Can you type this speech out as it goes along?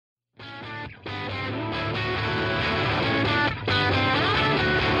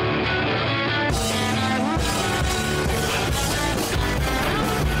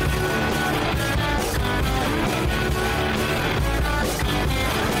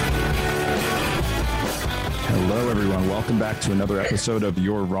Hello, everyone. Welcome back to another episode of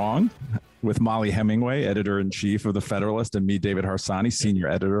You're Wrong with Mollie Hemingway, editor-in-chief of The Federalist, and me, David Harsanyi, senior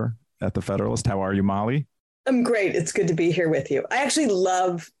editor at The Federalist. How are you, Mollie? I'm great. It's good to be here with you. I actually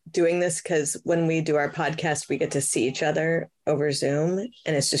love doing this because when we do our podcast, we get to see each other over Zoom,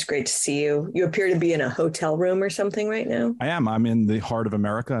 and it's just great to see you. You appear to be in a hotel room or something right now. I am. I'm in the heart of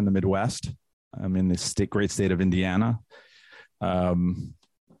America in the Midwest. I'm in the great state of Indiana.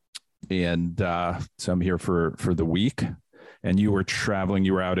 So I'm here for the week. And you were traveling.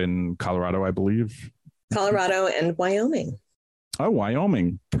 You were out in Colorado, I believe. Colorado and Wyoming. Oh,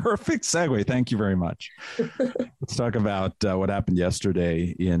 Wyoming. Perfect segue. Thank you very much. Let's talk about what happened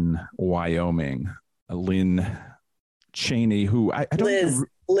yesterday in Wyoming. Liz Cheney, who I don't know.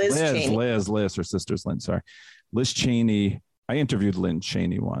 Liz Cheney. Liz, her sister's Lynn, sorry. Liz Cheney. I interviewed Liz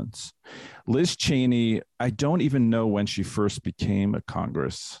Cheney once. Liz Cheney, I don't even know when she first became a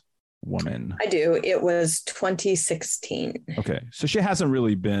congresswoman. I do. It was 2016. Okay. So she hasn't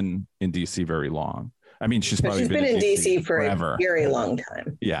really been in D.C. very long. I mean, she's been in D.C. for forever. A very long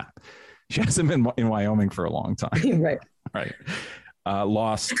time. Yeah. She hasn't been in Wyoming for a long time. Right. Right.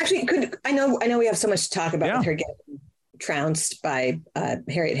 Lost. Actually, I know we have so much to talk about with her getting trounced by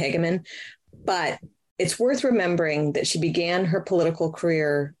Harriet Hageman, but it's worth remembering that she began her political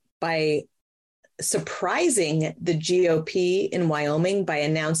career by surprising the GOP in Wyoming by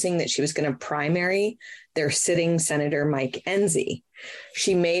announcing that she was going to primary their sitting Senator Mike Enzi.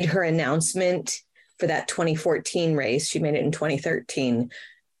 She made her announcement for that 2014 race. She made it in 2013.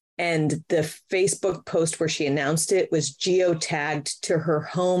 And the Facebook post where she announced it was geotagged to her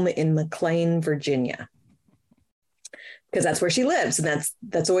home in McLean, Virginia, because that's where she lives. And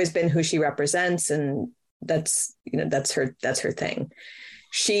that's always been who she represents. And that's her thing.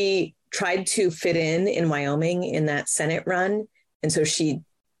 She tried to fit in Wyoming in that Senate run. And so she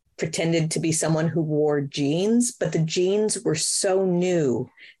pretended to be someone who wore jeans, but the jeans were so new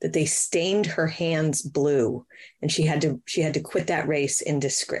that they stained her hands blue. And she had to quit that race in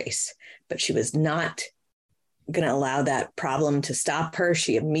disgrace. But she was not going to allow that problem to stop her.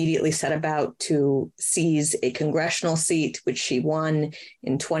 She immediately set about to seize a congressional seat, which she won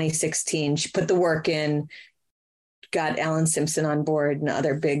in 2016. She put the work in, got Alan Simpson on board and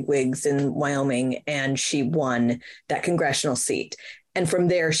other big wigs in Wyoming, and she won that congressional seat. And from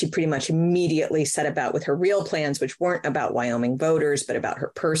there, she pretty much immediately set about with her real plans, which weren't about Wyoming voters, but about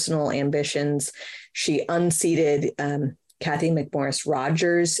her personal ambitions. She unseated Kathy McMorris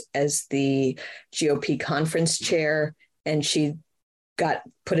Rogers as the GOP conference chair, and she got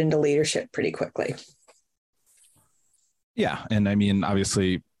put into leadership pretty quickly. Yeah. And I mean,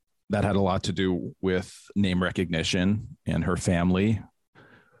 obviously, that had a lot to do with name recognition and her family,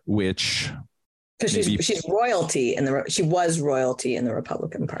 which... Because she's royalty she was royalty in the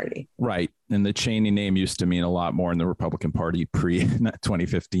Republican Party. Right. And the Cheney name used to mean a lot more in the Republican Party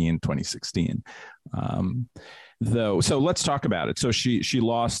pre-2015, 2016. So let's talk about it. So she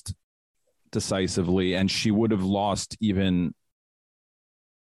lost decisively, and she would have lost even...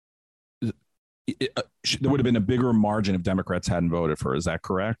 there would have been a bigger margin if Democrats hadn't voted for her. Is that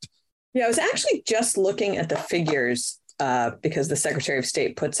correct? Yeah, I was actually just looking at the figures because the Secretary of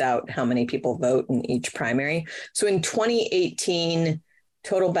State puts out how many people vote in each primary. So in 2018,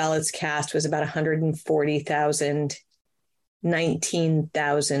 total ballots cast was about 140,000.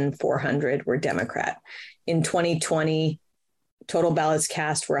 19,400 were Democrat. In 2020, total ballots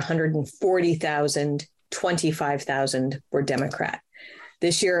cast were 140,000. 25,000 were Democrat.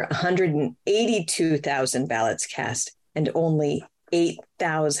 This year, 182,000 ballots cast and only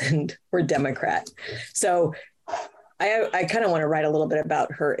 8,000 were Democrat. So I kind of want to write a little bit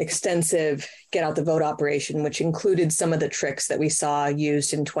about her extensive get out the vote operation, which included some of the tricks that we saw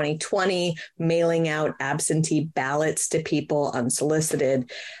used in 2020, mailing out absentee ballots to people unsolicited.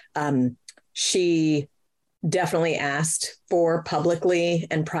 She definitely asked for publicly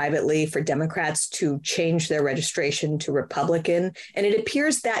and privately for Democrats to change their registration to Republican. And it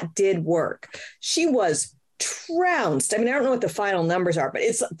appears that did work. She was trounced. I mean, I don't know what the final numbers are, but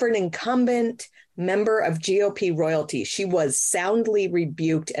it's for an incumbent member of GOP royalty. She was soundly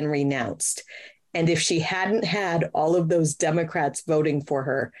rebuked and renounced. And if she hadn't had all of those Democrats voting for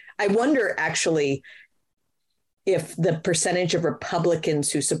her, I wonder actually if the percentage of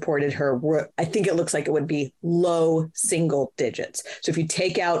Republicans who supported her were, I think it looks like it would be low single digits. So if you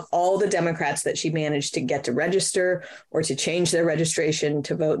take out all the Democrats that she managed to get to register or to change their registration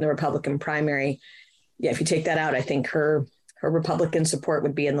to vote in the Republican primary, if you take that out, I think her Republican support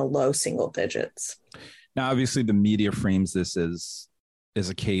would be in the low single digits. Now, obviously, the media frames this as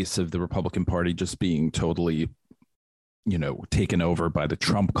a case of the Republican Party just being totally taken over by the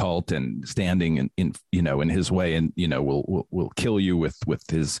Trump cult and standing in his way, and will kill you with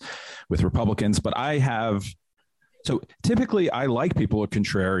Republicans. But so typically I like people who are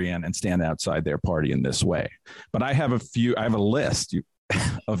contrarian and stand outside their party in this way. But I have a list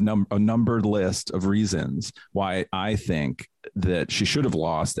of a numbered list of reasons why I think that she should have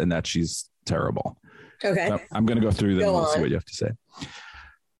lost and that she's terrible. Okay. So I'm going to go through them and see what you have to say.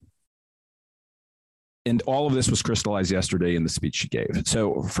 And all of this was crystallized yesterday in the speech she gave.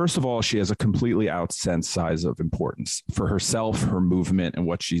 So first of all, she has a completely outsensed size of importance for herself, her movement, and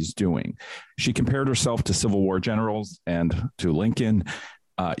what she's doing. She compared herself to Civil War generals and to Lincoln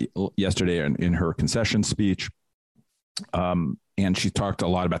yesterday in her concession speech. And she talked a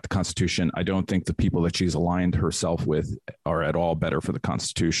lot about the Constitution. I don't think the people that she's aligned herself with are at all better for the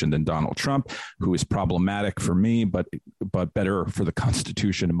Constitution than Donald Trump, who is problematic for me, but better for the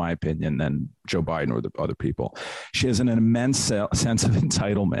Constitution, in my opinion, than Joe Biden or the other people. She has an immense sense of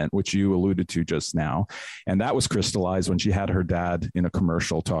entitlement, which you alluded to just now. And that was crystallized when she had her dad in a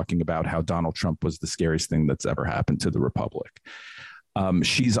commercial talking about how Donald Trump was the scariest thing that's ever happened to the Republic.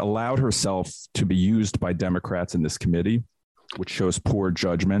 She's allowed herself to be used by Democrats in this committee, which shows poor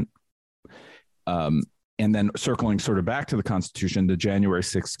judgment. And then circling sort of back to the Constitution, the January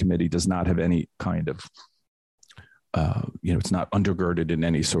 6th committee does not have any kind of, it's not undergirded in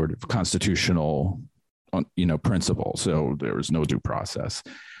any sort of constitutional, principle. So there was no due process.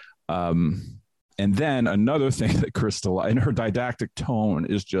 And then another thing that crystallized, and her didactic tone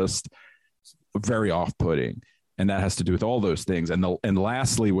is just very off-putting. And that has to do with all those things. And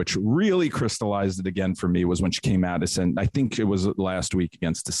lastly, which really crystallized it again for me, was when she came out and said, I think it was last week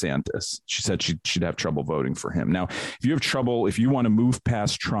against DeSantis. She said she'd have trouble voting for him. Now, if you want to move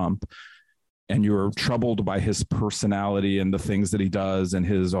past Trump and you're troubled by his personality and the things that he does and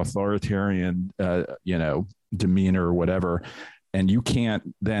his authoritarian, demeanor or whatever, and you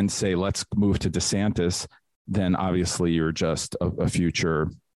can't then say, let's move to DeSantis, then obviously you're just a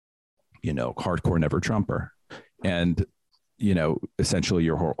future, hardcore never Trumper. And, essentially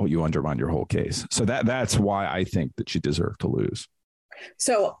you undermine your whole case. So that's why I think that she deserved to lose.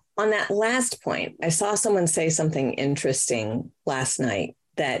 So on that last point, I saw someone say something interesting last night,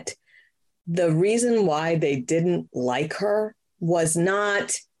 that the reason why they didn't like her was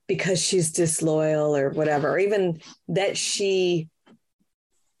not because she's disloyal or whatever, or even that she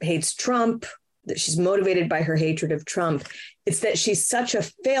hates Trump, that she's motivated by her hatred of Trump. It's that she's such a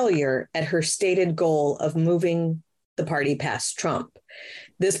failure at her stated goal of moving the party past Trump.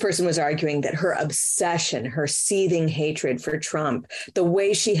 This person was arguing that her obsession, her seething hatred for Trump, the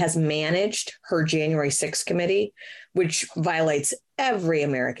way she has managed her January 6th committee, which violates every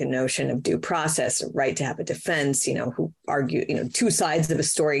American notion of due process, right to have a defense, who argue, two sides of a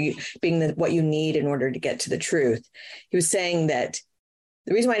story being what you need in order to get to the truth. He was saying that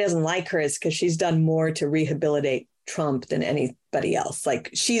the reason why he doesn't like her is because she's done more to rehabilitate Trump than anybody else.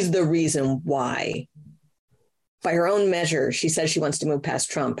 Like, she's the reason why, by her own measure, she says she wants to move past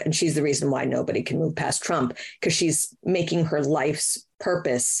Trump, and she's the reason why nobody can move past Trump, because she's making her life's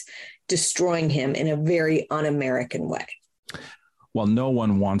purpose destroying him in a very un-American way. Well, no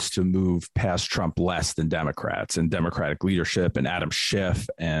one wants to move past Trump less than Democrats and Democratic leadership and Adam Schiff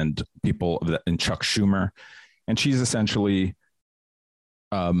and people and Chuck Schumer. And she's essentially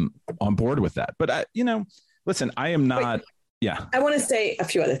on board with that. But, listen, I am not. Wait, yeah. I want to say a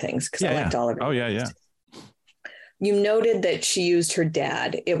few other things because I liked all of it. Oh, yeah. You noted that she used her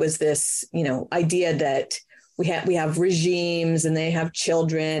dad. It was this, idea that we have regimes and they have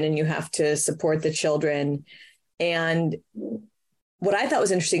children and you have to support the children. And what I thought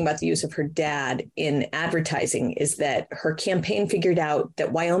was interesting about the use of her dad in advertising is that her campaign figured out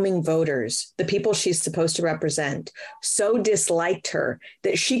that Wyoming voters, the people she's supposed to represent, so disliked her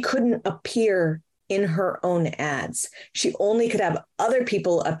that she couldn't appear in her own ads. She only could have other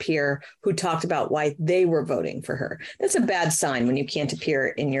people appear who talked about why they were voting for her. That's a bad sign when you can't appear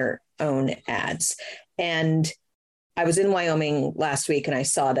in your own ads. And I was in Wyoming last week and I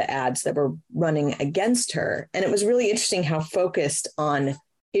saw the ads that were running against her. And it was really interesting how focused on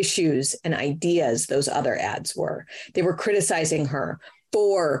issues and ideas those other ads were. They were criticizing her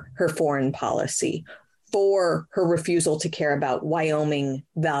for her foreign policy, for her refusal to care about Wyoming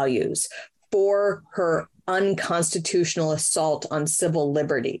values, for her unconstitutional assault on civil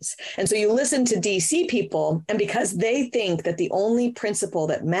liberties. And so you listen to DC people, and because they think that the only principle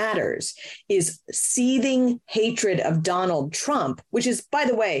that matters is seething hatred of Donald Trump, which is, by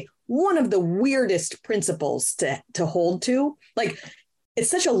the way, one of the weirdest principles to hold to. Like,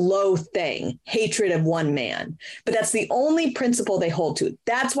 it's such a low thing, hatred of one man, but that's the only principle they hold to.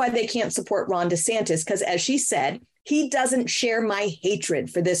 That's why they can't support Ron DeSantis, because as she said, he doesn't share my hatred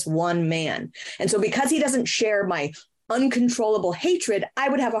for this one man. And so because he doesn't share my uncontrollable hatred, I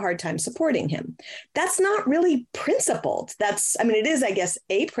would have a hard time supporting him. That's not really principled. It is, I guess,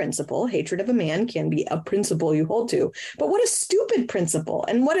 a principle. Hatred of a man can be a principle you hold to. But what a stupid principle,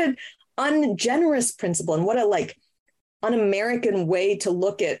 and what an ungenerous principle, and what a un-American way to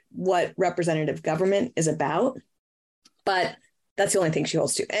look at what representative government is about. But that's the only thing she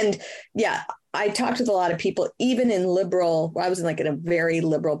holds to. And yeah, I talked with a lot of people, even in liberal, I was in a very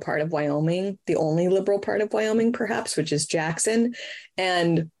liberal part of Wyoming, the only liberal part of Wyoming, perhaps, which is Jackson.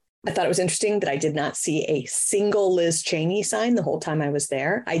 And I thought it was interesting that I did not see a single Liz Cheney sign the whole time I was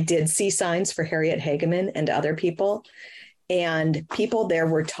there. I did see signs for Harriet Hageman and other people. And people there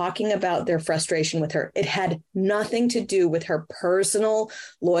were talking about their frustration with her. It had nothing to do with her personal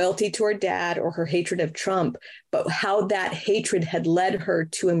loyalty to her dad or her hatred of Trump, but how that hatred had led her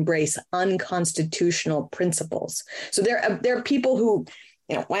to embrace unconstitutional principles. So there are people who,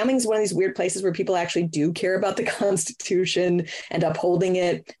 Wyoming is one of these weird places where people actually do care about the Constitution and upholding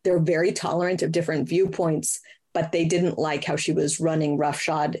it. They're very tolerant of different viewpoints, but they didn't like how she was running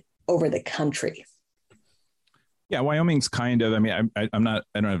roughshod over the country. Yeah, Wyoming's kind of, I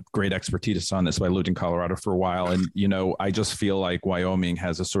don't have great expertise on this, but I lived in Colorado for a while. And, I just feel like Wyoming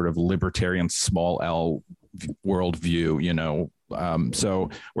has a sort of libertarian small L worldview,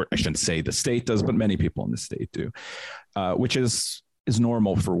 or I shouldn't say the state does, but many people in the state do, which is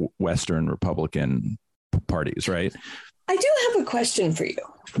normal for Western Republican parties, right? I do have a question for you.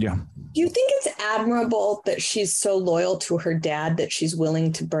 Yeah. Do you think it's admirable that she's so loyal to her dad that she's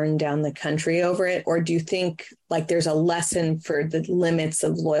willing to burn down the country over it? Or do you think there's a lesson for the limits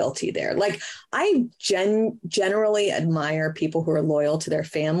of loyalty there? I generally admire people who are loyal to their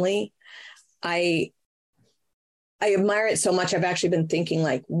family. I admire it so much. I've actually been thinking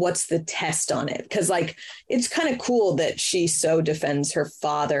what's the test on it? Because it's kind of cool that she so defends her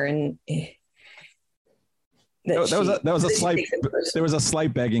father and there was a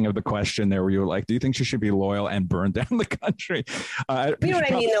slight begging of the question there where you were like, do you think she should be loyal and burn down the country? You know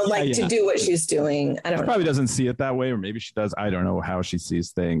what I mean, though, to do what she's doing. I don't know. Probably doesn't see it that way, or maybe she does. I don't know how she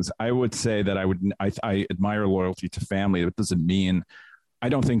sees things. I would say that I admire loyalty to family. It doesn't mean, I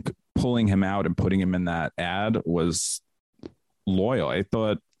don't think pulling him out and putting him in that ad was loyal. I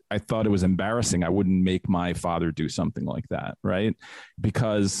thought it was embarrassing. I wouldn't make my father do something like that, right?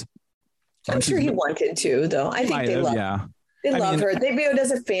 Because I'm sure he wanted to, though. I think they love her. They view it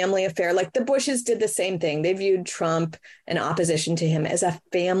as a family affair. The Bushes did the same thing. They viewed Trump and opposition to him as a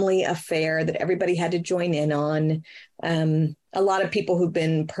family affair that everybody had to join in on. A lot of people who've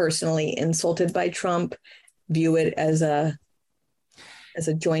been personally insulted by Trump view it as a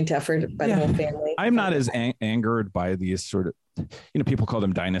joint effort by the whole family. I'm not as angered by these sort of, people call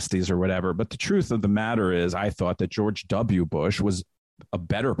them dynasties or whatever. But the truth of the matter is, I thought that George W. Bush was a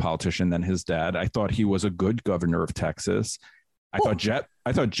better politician than his dad. I thought he was a good governor of Texas. I thought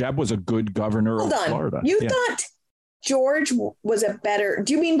Jeb was a good governor of Florida. You thought George was a better,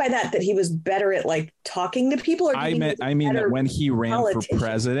 do you mean by that he was better at talking to people? Or I mean that when he ran for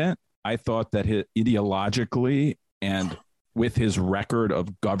president, I thought that ideologically and with his record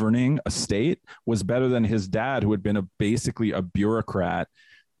of governing a state was better than his dad, who had been basically a bureaucrat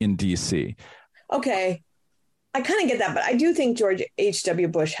in DC. Okay. I kind of get that, but I do think George H.W.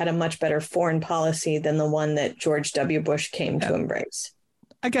 Bush had a much better foreign policy than the one that George W. Bush came to embrace.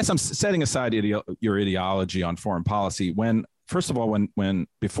 I guess I'm setting aside your ideology on foreign policy. First of all, when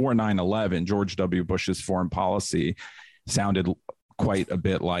before 9/11, George W. Bush's foreign policy sounded quite a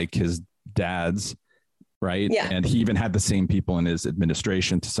bit like his dad's, right? Yeah. And he even had the same people in his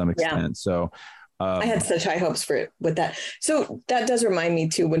administration to some extent. Yeah. So I had such high hopes for it with that. So that does remind me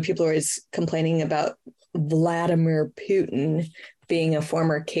too, when people are always complaining about Vladimir Putin being a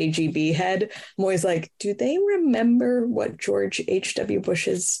former KGB head, I'm always like, do they remember what George H.W.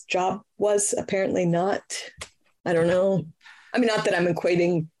 Bush's job was? Apparently not. I don't know. I mean, not that I'm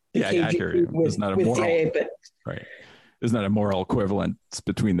equating the KGB with CIA, but right. There's not a moral equivalence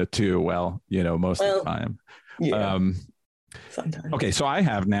between the two. Well, most of the time. Yeah. Sometimes. Okay. So I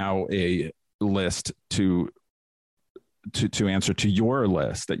have now a list to answer to your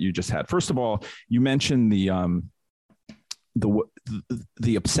list that you just had. First of all, you mentioned the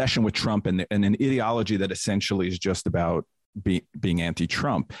obsession with Trump and an ideology that essentially is just about being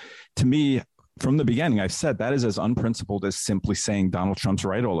anti-Trump. To me, from the beginning, I've said that is as unprincipled as simply saying Donald Trump's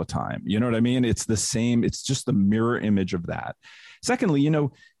right all the time. You know what I mean? It's the same. It's just the mirror image of that. Secondly,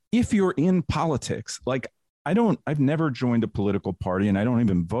 if you're in politics, I've never joined a political party and I don't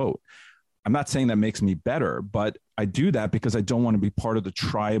even vote. I'm not saying that makes me better, but I do that because I don't want to be part of the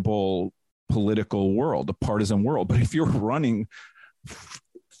tribal political world, the partisan world. But if you're running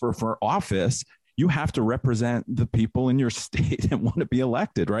for office, you have to represent the people in your state and want to be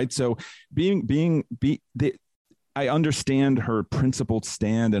elected, right? So I understand her principled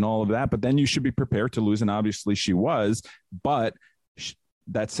stand and all of that, but then you should be prepared to lose. And obviously she was, but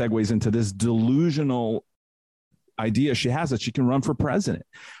that segues into this delusional idea she has that she can run for president.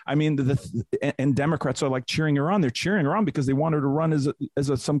 I mean, and Democrats are like cheering her on. They're cheering her on because they want her to run as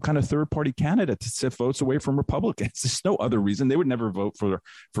some kind of third party candidate to sift votes away from Republicans. There's no other reason. They would never vote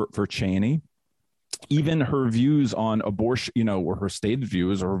for Cheney. Even her views on abortion, or her stated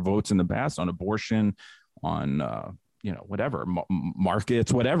views or her votes in the past on abortion, on whatever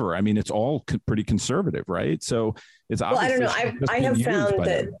markets, whatever. I mean, it's all pretty conservative, right? So it's obvious. Well, I don't know. I have found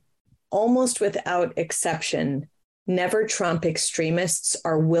that almost without exception, never Trump extremists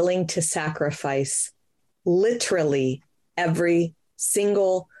are willing to sacrifice literally every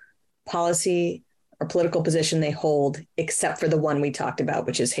single policy or political position they hold, except for the one we talked about,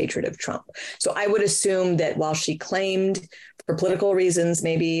 which is hatred of Trump. So I would assume that while she claimed for political reasons,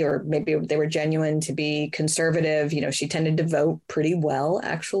 maybe they were genuine to be conservative, she tended to vote pretty well,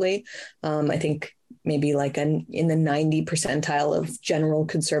 actually. I think maybe like in the 90 percentile of general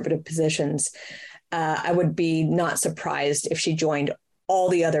conservative positions. I would be not surprised if she joined all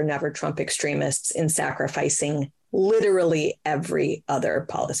the other never Trump extremists in sacrificing literally every other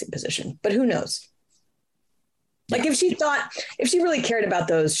policy position. But who knows? Like if she really cared about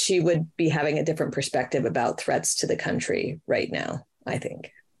those, she would be having a different perspective about threats to the country right now, I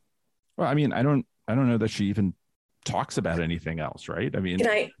think. Well, I mean, I don't know that she even talks about anything else, right? I mean, can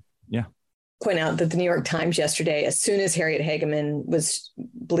I point out that the New York Times yesterday, as soon as Harriet Hageman was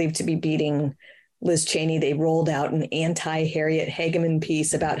believed to be beating Liz Cheney, they rolled out an anti-Harriet Hageman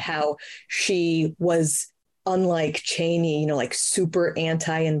piece about how she was, unlike Cheney, like super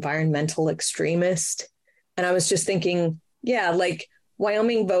anti-environmental extremist. And I was just thinking, like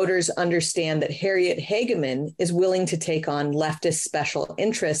Wyoming voters understand that Harriet Hageman is willing to take on leftist special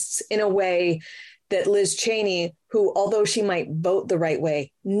interests in a way that Liz Cheney, who, although she might vote the right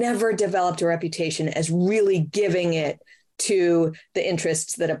way, never developed a reputation as really giving it to the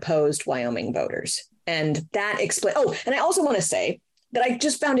interests that opposed Wyoming voters. And that explains. Oh, and I also want to say that I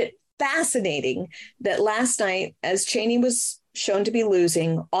just found it fascinating that last night, as Cheney was shown to be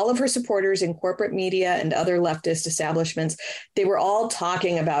losing, all of her supporters in corporate media and other leftist establishments, they were all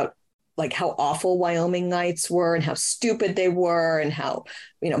talking about like how awful Wyomingites were and how stupid they were and how,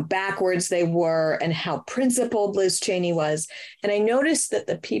 backwards they were and how principled Liz Cheney was. And I noticed that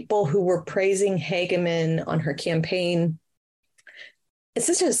the people who were praising Hageman on her campaign, it's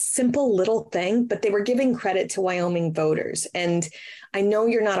such a simple little thing, but they were giving credit to Wyoming voters. And I know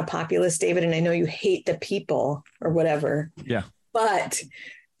you're not a populist, David, and I know you hate the people or whatever. Yeah. But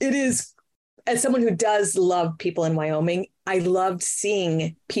it is, as someone who does love people in Wyoming, I loved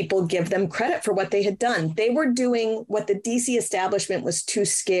seeing people give them credit for what they had done. They were doing what the DC establishment was too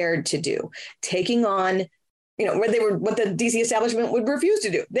scared to do, taking on what the DC establishment would refuse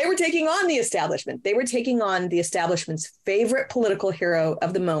to do. They were taking on the establishment. They were taking on the establishment's favorite political hero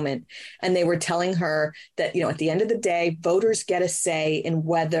of the moment. And they were telling her that, at the end of the day, voters get a say in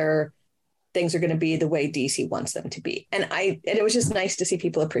whether things are going to be the way DC wants them to be. And it was just nice to see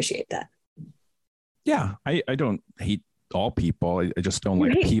people appreciate that. Yeah, I don't hate all people. I just don't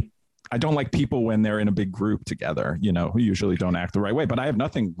like people. I don't like people when they're in a big group together, who usually don't act the right way. But I have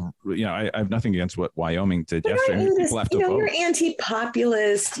nothing, I have nothing against what Wyoming did yesterday. People have to vote. You're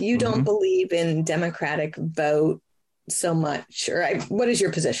anti-populist. You don't believe in democratic vote so much. Or what is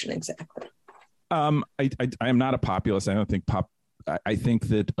your position exactly? I am not a populist. I don't think I think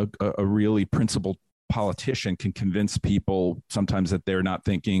that a really principled politician can convince people sometimes that they're not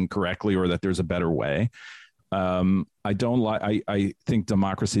thinking correctly or that there's a better way. I think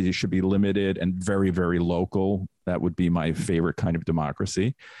democracy should be limited and very, very local. That would be my favorite kind of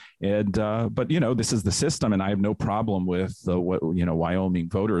democracy. And, but this is the system, and I have no problem with Wyoming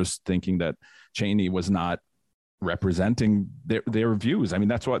voters thinking that Cheney was not representing their views. I mean,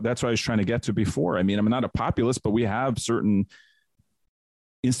 that's what I was trying to get to before. I mean, I'm not a populist, but we have certain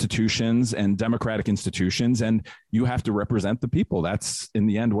institutions and democratic institutions, and you have to represent the people. That's in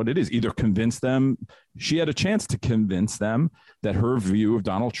the end what it is. Either convince them. She had a chance to convince them that her view of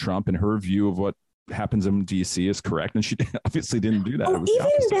Donald Trump and her view of what happens in DC is correct, and she obviously didn't do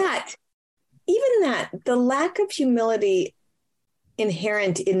that. Even that, the lack of humility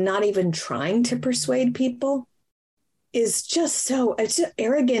inherent in not even trying to persuade people is just it's just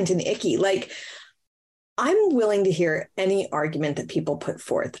arrogant and icky. Like, I'm willing to hear any argument that people put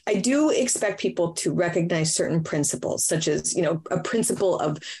forth. I do expect people to recognize certain principles, such as, a principle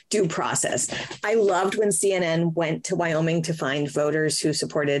of due process. I loved when CNN went to Wyoming to find voters who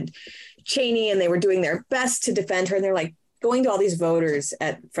supported Cheney, and they were doing their best to defend her. And they're like going to all these voters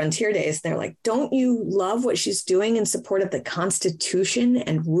at Frontier Days. And they're like, don't you love what she's doing in support of the Constitution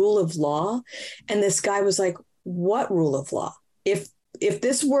and rule of law? And this guy was like, what rule of law? If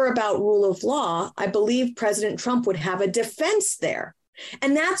this were about rule of law, I believe President Trump would have a defense there.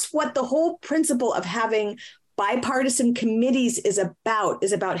 And that's what the whole principle of having bipartisan committees is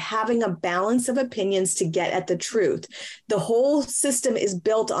about having a balance of opinions to get at the truth. The whole system is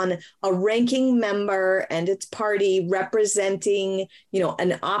built on a ranking member and its party representing,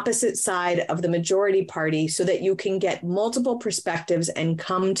 an opposite side of the majority party so that you can get multiple perspectives and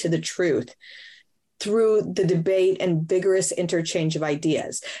come to the truth through the debate and vigorous interchange of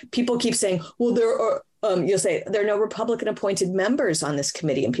ideas. People keep saying, well, there are, you'll say, there are no Republican appointed members on this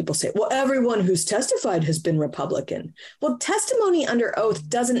committee. And people say, well, everyone who's testified has been Republican. Well, testimony under oath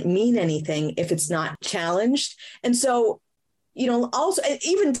doesn't mean anything if it's not challenged. And so, also,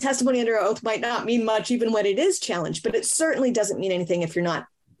 even testimony under oath might not mean much even when it is challenged, but it certainly doesn't mean anything if you're not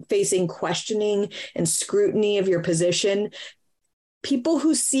facing questioning and scrutiny of your position. People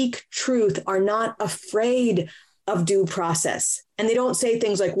who seek truth are not afraid of due process. And they don't say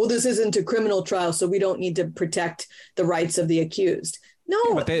things like, well, this isn't a criminal trial, so we don't need to protect the rights of the accused. No.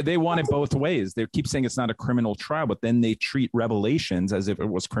 Yeah, but they want it both ways. They keep saying it's not a criminal trial, but then they treat revelations as if it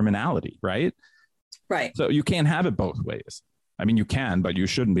was criminality, right? Right. So you can't have it both ways. I mean, you can, but you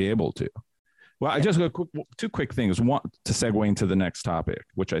shouldn't be able to. Well, I just got two quick things. One, to segue into the next topic,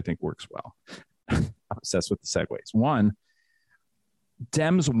 which I think works well. I'm obsessed with the segues. One,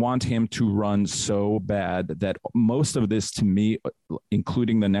 Dems want him to run so bad that most of this, to me,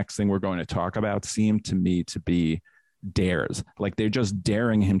 including the next thing we're going to talk about, seem to me to be dares. Like they're just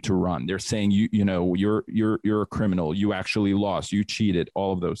daring him to run. They're saying, you're a criminal. You actually lost. You cheated.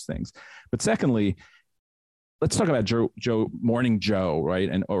 All of those things. But secondly, let's talk about Morning Joe,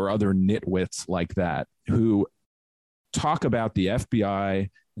 right, or other nitwits like that who talk about the FBI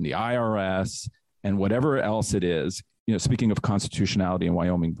and the IRS and whatever else it is. Speaking of constitutionality and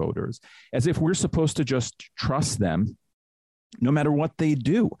Wyoming voters, as if we're supposed to just trust them no matter what they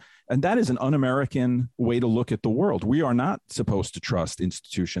do. And that is an un-American way to look at the world. We are not supposed to trust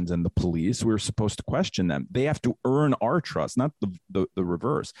institutions and the police. We're supposed to question them. They have to earn our trust, not the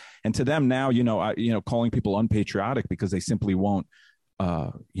reverse. And to them now, calling people unpatriotic because they simply won't,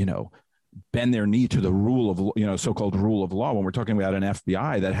 bend their knee to the rule of, so-called rule of law, when we're talking about an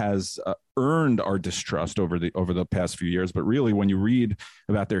FBI that has earned our distrust over the past few years. But really, when you read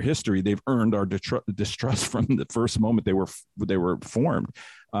about their history, they've earned our distrust from the first moment they were formed.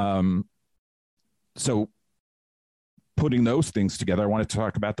 So putting those things together, I wanted to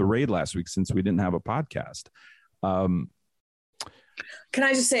talk about the raid last week since we didn't have a podcast. Can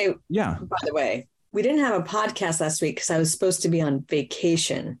I just say, yeah, by the way, we didn't have a podcast last week because I was supposed to be on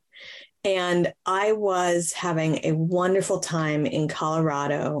vacation. And I was having a wonderful time in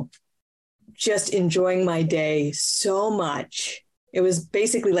Colorado, just enjoying my day so much. It was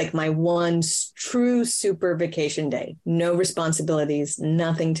basically like my one true super vacation day, no responsibilities,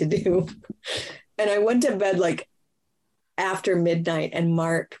 nothing to do. And I went to bed like after midnight, and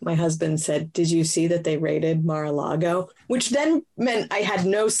Mark, my husband, said, "Did you see that they raided Mar-a-Lago?" Which then meant I had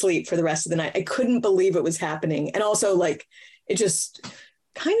no sleep for the rest of the night. I couldn't believe it was happening. And also like, it just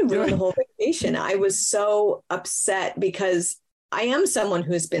kind of ruined the whole vacation. I was so upset because I am someone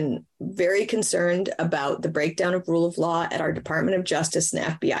who has been very concerned about the breakdown of rule of law at our Department of Justice and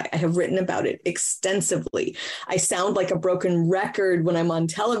FBI. I have written about it extensively. I sound like a broken record when I'm on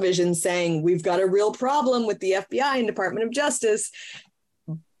television saying we've got a real problem with the FBI and Department of Justice.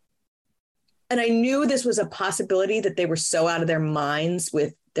 And I knew this was a possibility, that they were so out of their minds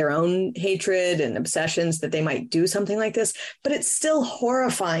with their own hatred and obsessions that they might do something like this. But it's still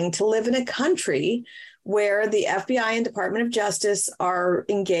horrifying to live in a country where the FBI and Department of Justice are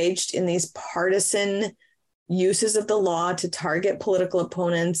engaged in these partisan uses of the law to target political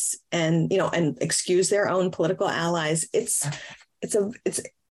opponents and excuse their own political allies. It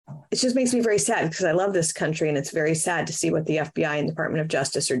just makes me very sad because I love this country, and it's very sad to see what the FBI and Department of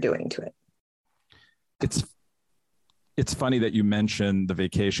Justice are doing to it. It's funny that you mentioned the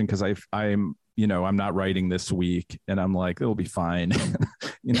vacation, because I'm not writing this week, and I'm like, it'll be fine.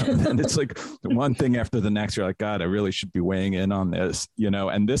 And it's like one thing after the next. You're like, God, I really should be weighing in on this,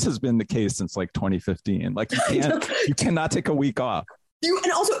 and this has been the case since like 2015. Like you cannot take a week off.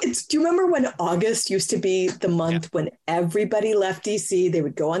 And also, do you remember when August used to be the month when everybody left DC? They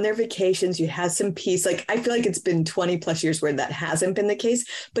would go on their vacations. You had some peace. Like, I feel like it's been 20 plus years where that hasn't been the case,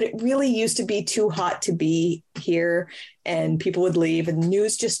 but it really used to be too hot to be here, and people would leave, and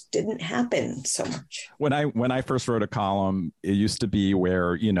news just didn't happen so much. When I first wrote a column, it used to be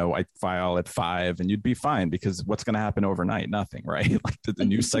where, I'd file at 5 and you'd be fine, because what's going to happen overnight? Nothing, right? Like the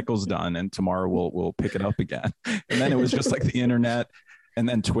news cycle's done and tomorrow we'll pick it up again. And then it was just like the internet, and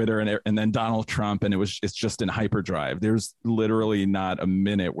then Twitter, and then Donald Trump, and it's just in hyperdrive. There's literally not a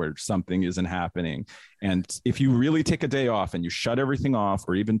minute where something isn't happening. And if you really take a day off and you shut everything off,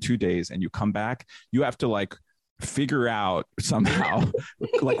 or even 2 days, and you come back, you have to like figure out somehow,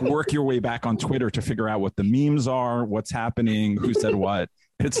 like work your way back on Twitter to figure out what the memes are, what's happening, who said what.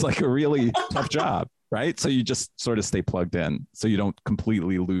 It's like a really tough job, right? So you just sort of stay plugged in so you don't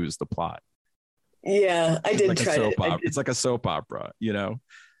completely lose the plot. Yeah, I did try it. It's like a soap opera,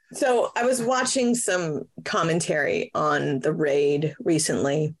 So I was watching some commentary on the raid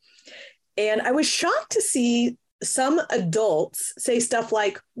recently, and I was shocked to see some adults say stuff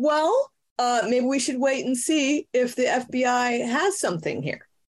like, well, maybe we should wait and see if the FBI has something here.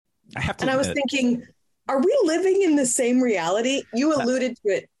 I was thinking, are we living in the same reality? You alluded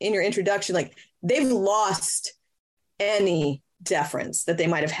to it in your introduction, like they've lost any deference that they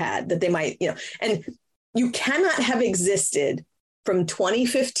might have had, that they might, and you cannot have existed from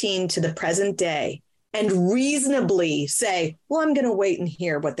 2015 to the present day and reasonably say, well, I'm going to wait and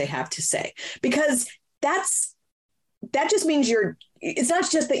hear what they have to say, because that just means it's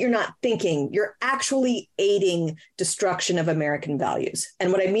not just that you're not thinking, you're actually aiding destruction of American values.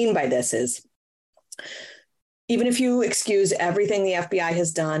 And what I mean by this is, even if you excuse everything the FBI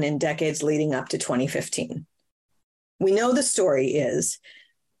has done in decades leading up to 2015, we know the story is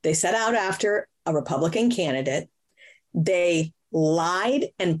they set out after a Republican candidate. They lied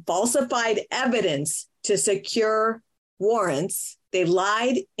and falsified evidence to secure warrants. They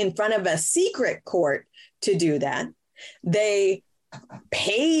lied in front of a secret court to do that. They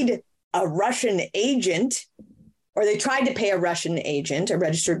paid a Russian agent, or they tried to pay a Russian agent, a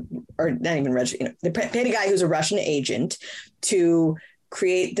registered, or not even registered, they paid a guy who's a Russian agent to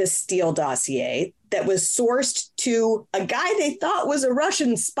create this Steele dossier that was sourced to a guy they thought was a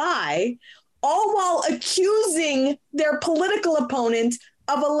Russian spy, all while accusing their political opponent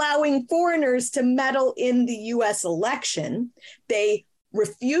of allowing foreigners to meddle in the U.S. election. They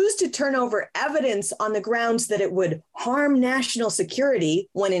refused to turn over evidence on the grounds that it would harm national security,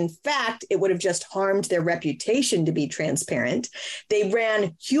 when in fact it would have just harmed their reputation to be transparent. They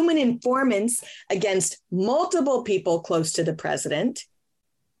ran human informants against multiple people close to the president.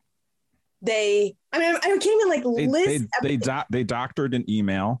 I can't even like list. They doctored an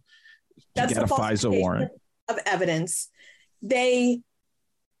email to get a FISA warrant of evidence. The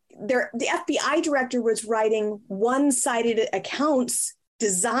FBI director was writing one-sided accounts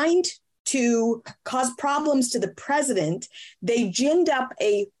designed to cause problems to the president. They ginned up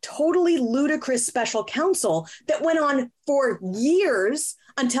a totally ludicrous special counsel that went on for years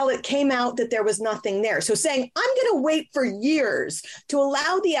until it came out that there was nothing there. So saying, I'm going to wait for years to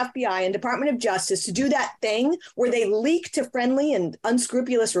allow the FBI and Department of Justice to do that thing where they leak to friendly and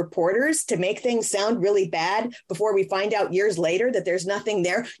unscrupulous reporters to make things sound really bad before we find out years later that there's nothing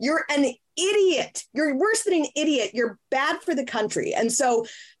there. You're an idiot. You're worse than an idiot. You're bad for the country. And so,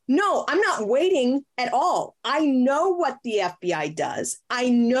 no, I'm not waiting at all. I know what the FBI does. I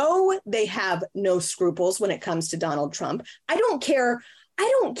know they have no scruples when it comes to Donald Trump. I don't care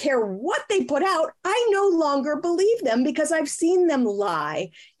what they put out. I no longer believe them because I've seen them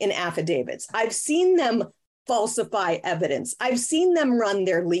lie in affidavits. I've seen them falsify evidence. I've seen them run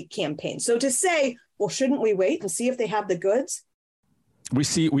their leak campaign. So to say, well, shouldn't we wait and see if they have the goods? We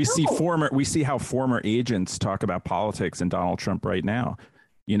see how former agents talk about politics and Donald Trump right now,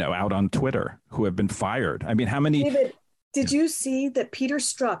 out on Twitter, who have been fired. I mean, how many? David, did you see that Peter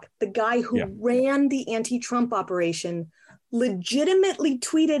Strzok, the guy who ran the anti-Trump operation, legitimately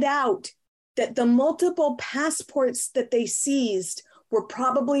tweeted out that the multiple passports that they seized were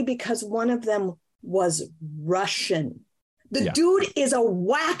probably because one of them was Russian. The dude is a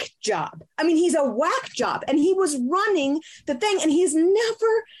whack job. I mean, he's a whack job, and he was running the thing, and he's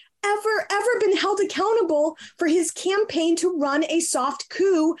never, ever been held accountable for his campaign to run a soft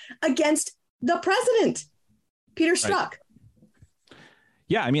coup against the president, Peter Strzok. Right.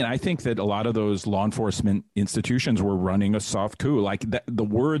 Yeah, I mean, I think that a lot of those law enforcement institutions were running a soft coup. Like the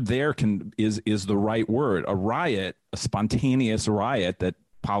word there is the right word. A riot, a spontaneous riot that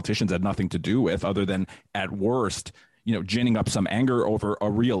politicians had nothing to do with, other than at worst, ginning up some anger over a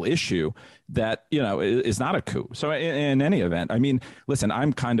real issue that, is not a coup. So in any event, I mean, listen,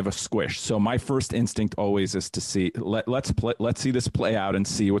 I'm kind of a squish. So my first instinct always is to see, let's see this play out and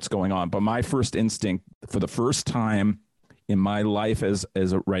see what's going on. But my first instinct for the first time in my life as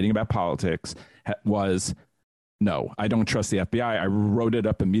writing about politics was, no, I don't trust the FBI. I wrote it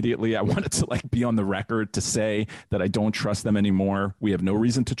up immediately. I wanted to be on the record to say that I don't trust them anymore. We have no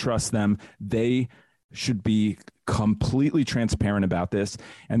reason to trust them. They should be completely transparent about this.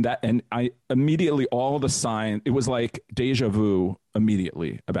 And I immediately, all the signs, it was like deja vu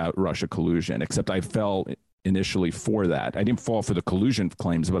immediately about Russia collusion, except I fell initially for that. I didn't fall for the collusion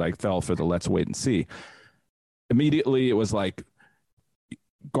claims, but I fell for the let's wait and see. Immediately, it was like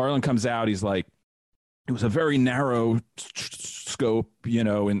Garland comes out. He's like, it was a very narrow scope,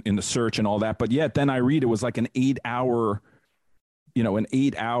 in the search and all that. But yet then I read it was like an 8-hour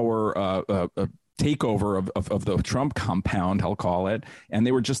takeover of the Trump compound, I'll call it. And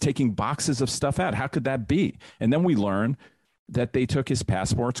they were just taking boxes of stuff out. How could that be? And then we learn that they took his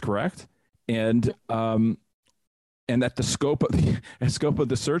passports, correct? And that the scope of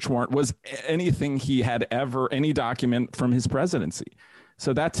the search warrant was anything he had ever, any document from his presidency.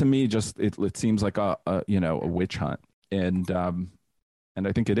 So that to me just it seems like a witch hunt, and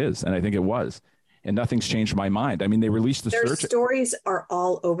I think it is, and I think it was, and nothing's changed my mind. I mean, they released the search. Their stories are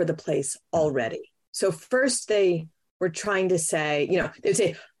all over the place already. So first they were trying to say, they'd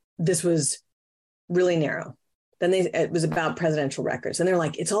say this was really narrow. Then it was about presidential records, and they're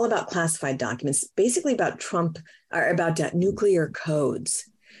like, it's all about classified documents, basically about Trump or about nuclear codes.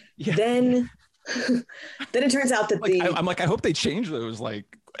 Yeah. Then it turns out that I hope they change those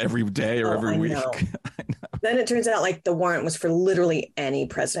every day or every week. I know. Then it turns out the warrant was for literally any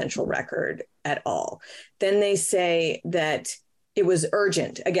presidential record at all. Then they say that it was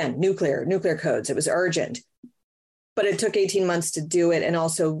urgent. Again, nuclear codes. It was urgent. But it took 18 months to do it. And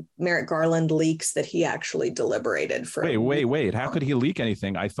also Merrick Garland leaks that he actually deliberated for. Wait. How could he leak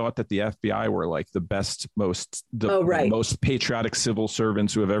anything? I thought that the FBI were the best, most patriotic civil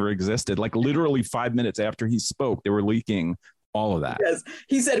servants who have ever existed. Literally 5 minutes after he spoke, they were leaking all of that. Yes.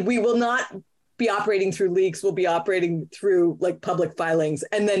 He said, we will not be operating through leaks. We'll be operating through public filings.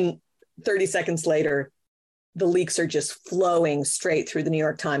 And then 30 seconds later, the leaks are just flowing straight through the New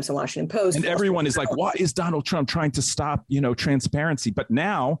York Times and Washington Post. And everyone is like, why is Donald Trump trying to stop, transparency? But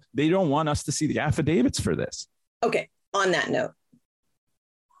now they don't want us to see the affidavits for this. Okay. On that note,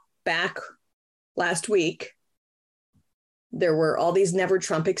 back last week, there were all these Never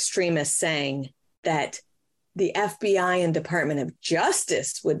Trump extremists saying that the FBI and Department of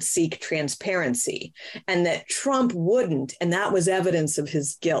Justice would seek transparency and that Trump wouldn't. And that was evidence of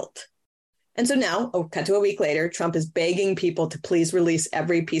his guilt. And so now, cut to a week later, Trump is begging people to please release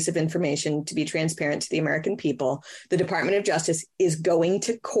every piece of information to be transparent to the American people. The Department of Justice is going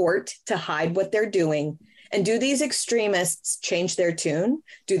to court to hide what they're doing. And do these extremists change their tune?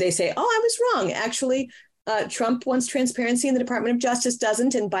 Do they say, oh, I was wrong. Actually, Trump wants transparency and the Department of Justice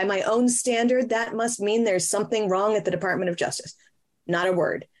doesn't. And by my own standard, that must mean there's something wrong at the Department of Justice. Not a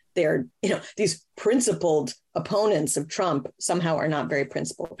word. They're, these principled opponents of Trump somehow are not very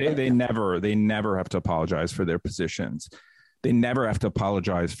principled. They never have to apologize for their positions. They never have to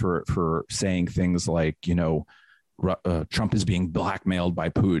apologize for saying things like, Trump is being blackmailed by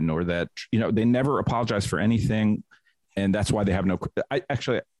Putin, or that, they never apologize for anything. And that's why they have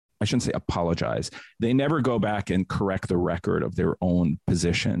I shouldn't say apologize. They never go back and correct the record of their own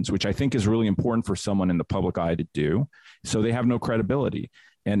positions, which I think is really important for someone in the public eye to do. So they have no credibility.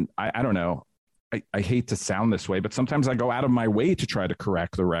 And I don't know, I hate to sound this way, but sometimes I go out of my way to try to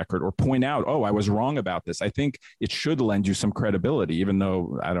correct the record or point out, oh, I was wrong about this. I think it should lend you some credibility, even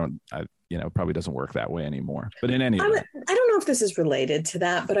though it probably doesn't work that way anymore. But in any event, I don't know if this is related to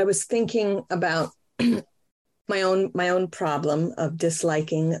that, but I was thinking about my own problem of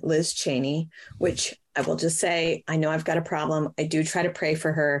disliking Liz Cheney, which I will just say, I know I've got a problem. I do try to pray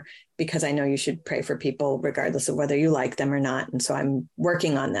for her because I know you should pray for people regardless of whether you like them or not. And so I'm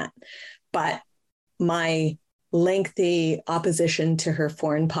working on that. But my lengthy opposition to her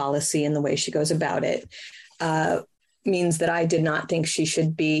foreign policy and the way she goes about it means that I did not think she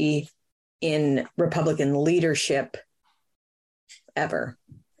should be in Republican leadership ever.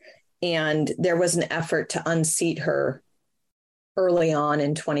 And there was an effort to unseat her early on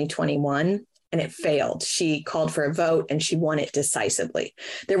in 2021, and it failed. She called for a vote and she won it decisively.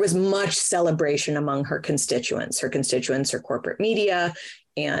 There was much celebration among her constituents, her corporate media,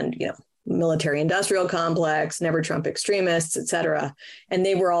 and, military industrial complex, Never Trump extremists, et cetera. And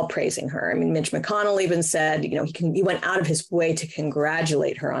they were all praising her. I mean, Mitch McConnell even said, he went out of his way to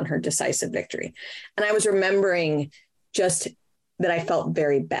congratulate her on her decisive victory. And I was remembering just that I felt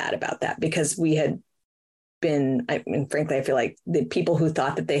very bad about that, because we had been, frankly, I feel like the people who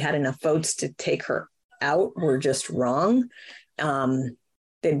thought that they had enough votes to take her out were just wrong.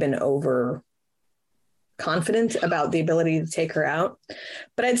 They'd been overconfident about the ability to take her out.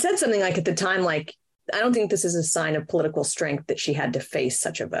 But I'd said something like at the time, like, I don't think this is a sign of political strength that she had to face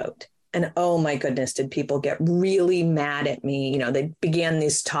such a vote. And oh my goodness, did people get really mad at me? They began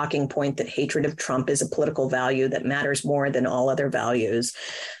this talking point that hatred of Trump is a political value that matters more than all other values.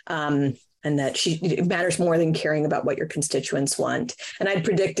 And that it matters more than caring about what your constituents want. And I'd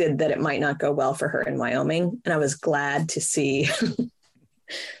predicted that it might not go well for her in Wyoming. And I was glad to see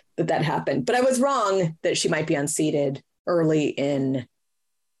that happened. But I was wrong that she might be unseated early in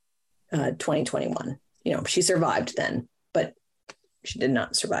 2021. She survived then, but she did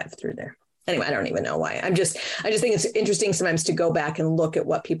not survive through there. Anyway, I don't even know why. I just think it's interesting sometimes to go back and look at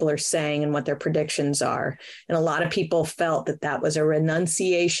what people are saying and what their predictions are. And a lot of people felt that was a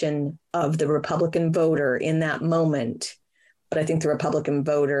renunciation of the Republican voter in that moment. But I think the Republican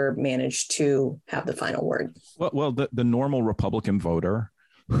voter managed to have the final word. Well, the normal Republican voter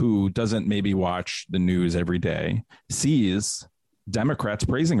who doesn't maybe watch the news every day sees Democrats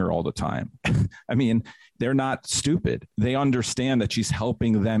praising her all the time. I mean, they're not stupid. They understand that she's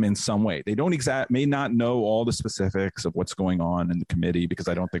helping them in some way. They may not know all the specifics of what's going on in the committee, because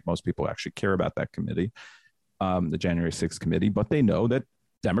I don't think most people actually care about that committee, the January 6th committee, but they know that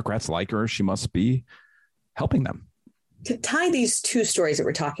Democrats like her. She must be helping them. To tie these two stories that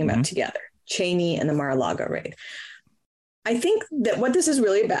we're talking about together, Cheney and the Mar-a-Lago raid, I think that what this is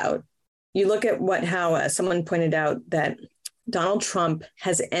really about, you look at how someone pointed out that Donald Trump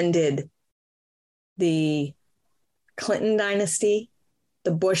has ended the Clinton dynasty,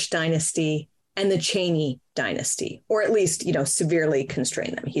 the Bush dynasty, and the Cheney dynasty, or at least, severely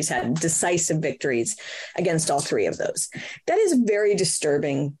constrained them. He's had decisive victories against all three of those. That is very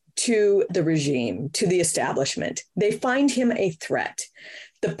disturbing to the regime, to the establishment. They find him a threat.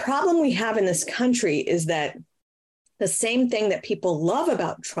 The problem we have in this country is that the same thing that people love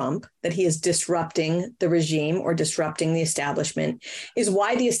about Trump, that he is disrupting the regime or disrupting the establishment, is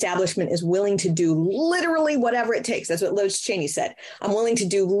why the establishment is willing to do literally whatever it takes. That's what Liz Cheney said. I'm willing to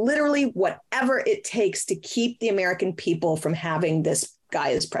do literally whatever it takes to keep the American people from having this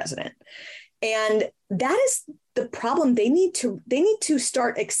guy as president. And that is the problem. They need to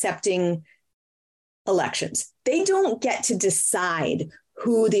start accepting elections. They don't get to decide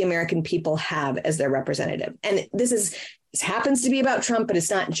who the American people have as their representative. And this happens to be about Trump, but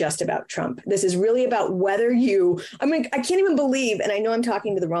it's not just about Trump. This is really about whether I can't even believe, and I know I'm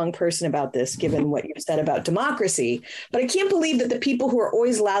talking to the wrong person about this, given what you said about democracy, but I can't believe that the people who are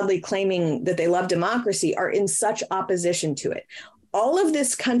always loudly claiming that they love democracy are in such opposition to it. All of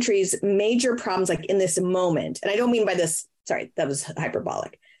this country's major problems, like in this moment, and I don't mean by this, sorry, that was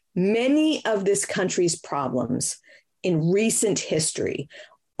hyperbolic. Many of this country's problems in recent history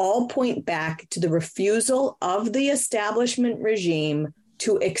all point back to the refusal of the establishment regime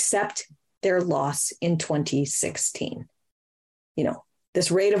to accept their loss in 2016. This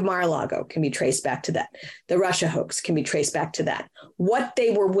raid of Mar-a-Lago can be traced back to that. The Russia hoax can be traced back to that. What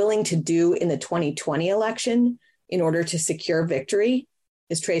they were willing to do in the 2020 election in order to secure victory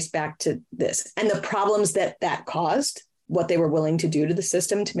is traced back to this. And the problems that caused, what they were willing to do to the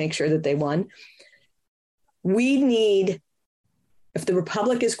system to make sure that they won. We need, if the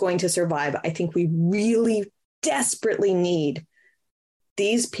Republic is going to survive, I think we really desperately need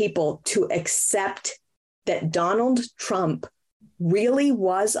these people to accept that Donald Trump really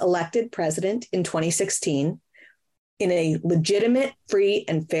was elected president in 2016 in a legitimate, free,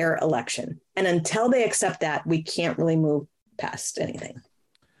 and fair election. And until they accept that, we can't really move past anything.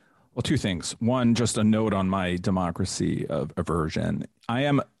 Well, two things. One, just a note on my democracy aversion.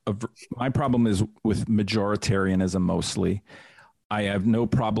 My problem is with majoritarianism mostly. I have no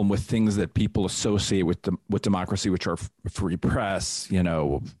problem with things that people associate with democracy, which are free press,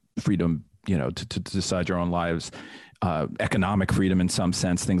 freedom, to decide your own lives, economic freedom in some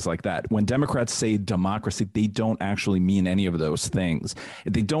sense, things like that. When Democrats say democracy, they don't actually mean any of those things.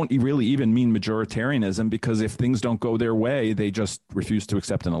 They don't really even mean majoritarianism, because if things don't go their way, they just refuse to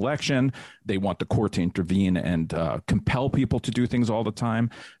accept an election. They want the court to intervene and compel people to do things all the time.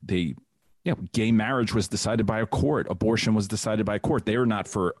 Gay marriage was decided by a court. Abortion was decided by a court. They are not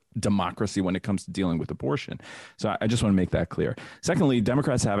for democracy when it comes to dealing with abortion. So I just want to make that clear. Secondly,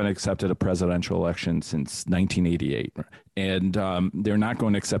 Democrats haven't accepted a presidential election since 1988, and they're not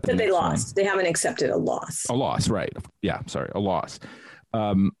going to accept it. They lost. They haven't accepted a loss. A loss, right? Yeah, sorry, a loss.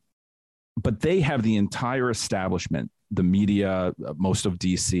 But they have the entire establishment the media, most of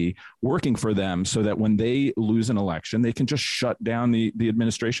DC, working for them so that when they lose an election, they can just shut down the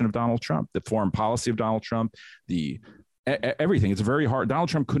administration of Donald Trump, the foreign policy of Donald Trump, everything. It's very hard. Donald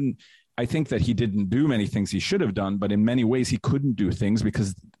Trump couldn't. I think that he didn't do many things he should have done, but in many ways he couldn't do things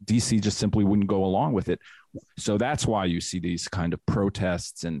because DC just simply wouldn't go along with it. So that's why you see these kind of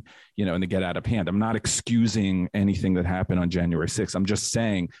protests and they get out of hand. I'm not excusing anything that happened on January 6th. I'm just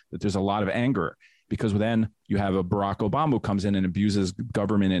saying that there's a lot of anger because then you have a Barack Obama who comes in and abuses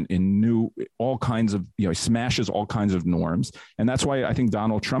government in all kinds of, he smashes all kinds of norms. And that's why I think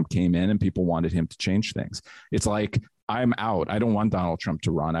Donald Trump came in and people wanted him to change things. It's like, I'm out. I don't want Donald Trump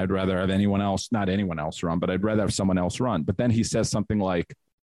to run. I'd rather have not anyone else run, but I'd rather have someone else run. But then he says something like,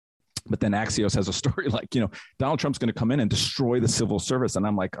 but then Axios has a story like, Donald Trump's going to come in and destroy the civil service. And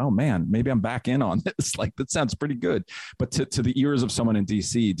I'm like, oh man, maybe I'm back in on this. Like, that sounds pretty good. But to the ears of someone in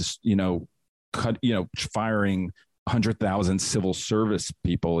DC, just, firing 100,000 civil service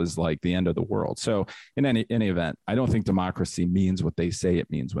people is like the end of the world. So in any event, I don't think democracy means what they say it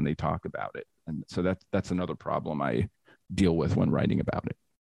means when they talk about it. And so that's another problem I deal with when writing about it.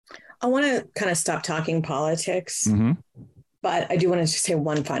 I want to kind of stop talking politics, but I do want to just say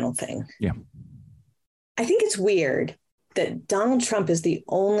one final thing. Yeah. I think it's weird that Donald Trump is the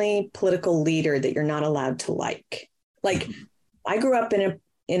only political leader that you're not allowed to like. Like, I grew up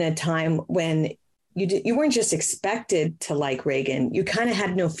in a time when you weren't just expected to like Reagan. You kind of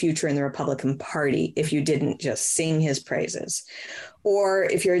had no future in the Republican Party if you didn't just sing his praises. Or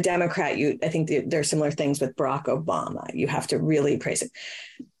if you're a Democrat, I think there are similar things with Barack Obama. You have to really praise him.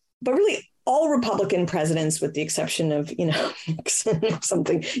 But really, all Republican presidents, with the exception of,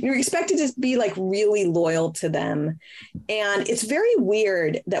 something, you're expected to be like really loyal to them. And it's very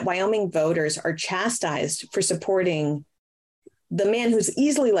weird that Wyoming voters are chastised for supporting the man who's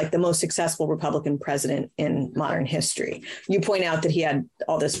easily like the most successful Republican president in modern history. You point out that he had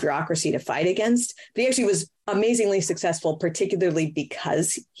all this bureaucracy to fight against, but he actually was amazingly successful, particularly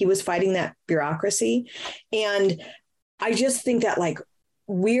because he was fighting that bureaucracy. And I just think that like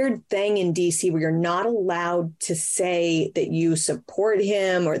weird thing in DC where you're not allowed to say that you support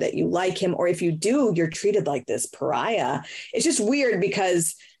him or that you like him, or if you do, you're treated like this pariah. It's just weird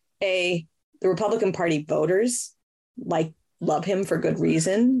because the Republican Party voters love him for good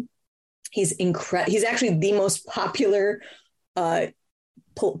reason. He's incredible. He's actually the most popular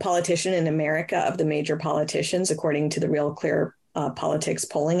politician in America of the major politicians, according to the Real Clear Politics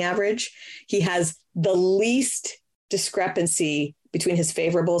polling average. He has the least discrepancy between his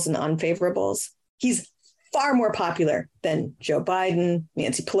favorables and unfavorables. He's far more popular than Joe Biden,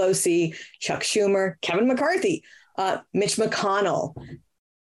 Nancy Pelosi, Chuck Schumer, Kevin McCarthy, Mitch McConnell.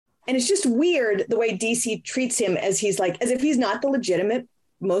 And it's just weird the way DC treats him as if he's not the legitimate,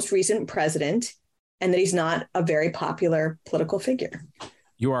 most recent president and that he's not a very popular political figure.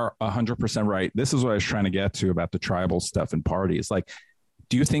 You are 100% right. This is what I was trying to get to about the tribal stuff in parties. Like,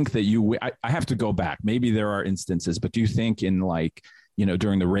 do you think that I have to go back. Maybe there are instances, but do you think in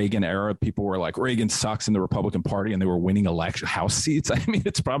during the Reagan era, people were like, Reagan sucks in the Republican Party and they were winning House seats? I mean,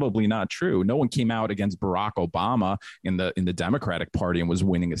 it's probably not true. No one came out against Barack Obama in the Democratic Party and was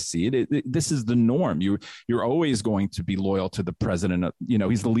winning a seat. This is the norm. You're always going to be loyal to the president.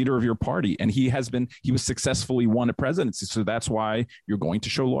 He's the leader of your party and he was successfully won a presidency. So that's why you're going to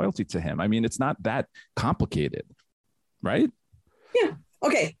show loyalty to him. I mean, it's not that complicated, right? Yeah.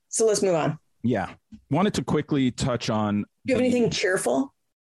 Okay. So let's move on. Yeah. Wanted to quickly touch on. Do you have anything cheerful?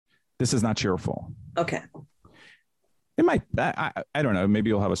 This is not cheerful. Okay. It might, I don't know. Maybe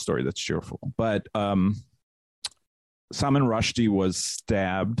you'll have a story that's cheerful, but Salman Rushdie was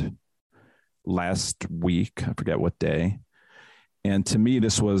stabbed last week. I forget what day. And to me,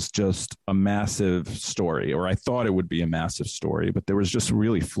 this was just a massive story, or I thought it would be a massive story, but there was just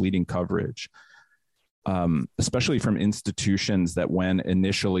really fleeting coverage. Especially from institutions that when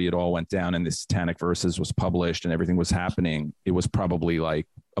initially it all went down and the Satanic Verses was published and everything was happening, it was probably like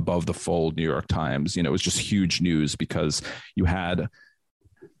above the fold New York Times. It was just huge news because you had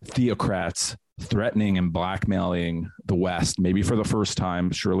theocrats threatening and blackmailing the West, maybe for the first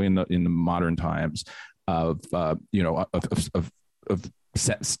time, surely in the modern times, of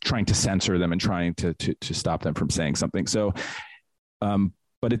trying to censor them and trying to stop them from saying something. So,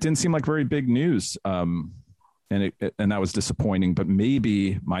 but it didn't seem like very big news, and that was disappointing. But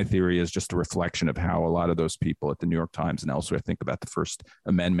maybe my theory is just a reflection of how a lot of those people at the New York Times and elsewhere think about the First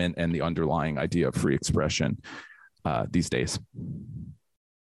Amendment and the underlying idea of free expression these days.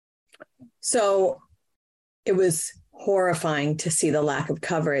 So it was horrifying to see the lack of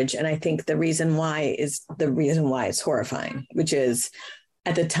coverage. And I think the reason why it's horrifying, which is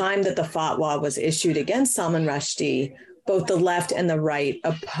at the time that the fatwa was issued against Salman Rushdie, both the left and the right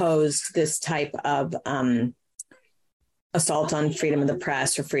opposed this type of assault on freedom of the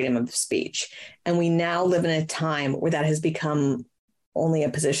press or freedom of speech. And we now live in a time where that has become only a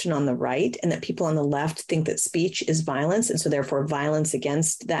position on the right, and that people on the left think that speech is violence. And so therefore violence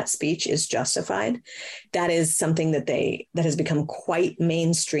against that speech is justified. That is something that has become quite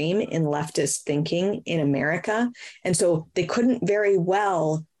mainstream in leftist thinking in America. And so they couldn't very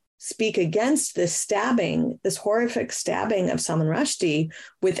well speak against this horrific stabbing of Salman Rushdie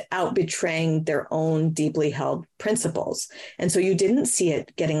without betraying their own deeply held principles. And so you didn't see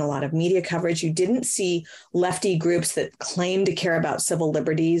it getting a lot of media coverage. You didn't see lefty groups that claim to care about civil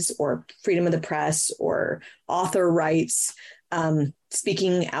liberties or freedom of the press or author rights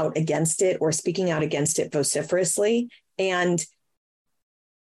speaking out against it or speaking out against it vociferously. And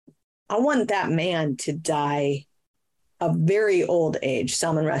I want that man to die a very old age,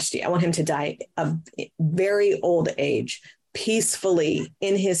 Salman Rushdie. I want him to die a very old age, peacefully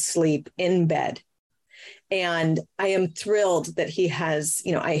in his sleep, in bed. And I am thrilled that he has,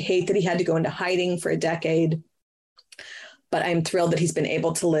 I hate that he had to go into hiding for a decade, but I'm thrilled that he's been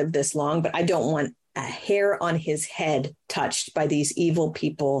able to live this long. But I don't want a hair on his head touched by these evil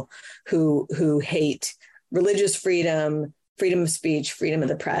people who hate religious freedom, freedom of speech, freedom of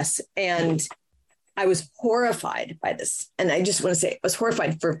the press. And I was horrified by this. And I just want to say I was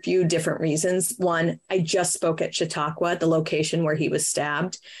horrified for a few different reasons. One, I just spoke at Chautauqua, the location where he was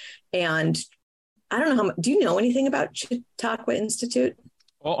stabbed. And I don't know do you know anything about Chautauqua Institute?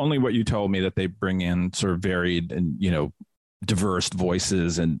 Well, only what you told me, that they bring in sort of varied and, diverse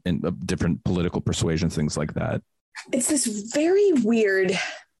voices and different political persuasions, things like that. It's this very weird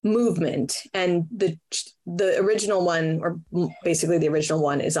movement, and the original one, or basically the original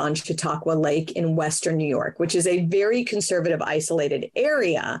one, is on Chautauqua Lake in Western New York, which is a very conservative, isolated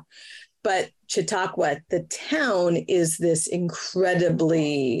area. But Chautauqua, the town, is this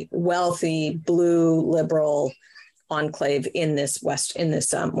incredibly wealthy, blue, liberal enclave in this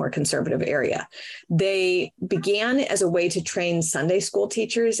more conservative area. They began as a way to train Sunday school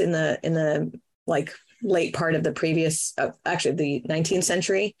teachers in the late part of the the 19th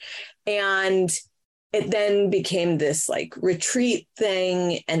century. And it then became this retreat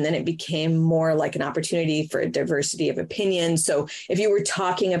thing. And then it became more like an opportunity for a diversity of opinion. So if you were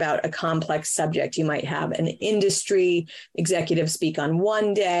talking about a complex subject, you might have an industry executive speak on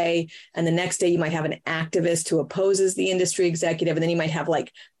one day, and the next day you might have an activist who opposes the industry executive. And then you might have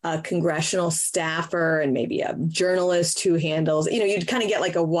a congressional staffer and maybe a journalist who handles, you'd kind of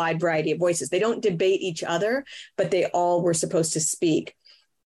get a wide variety of voices. They don't debate each other, but they all were supposed to speak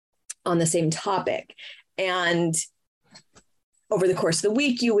on the same topic. And over the course of the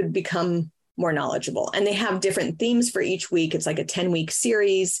week, you would become more knowledgeable. And they have different themes for each week. It's like a 10-week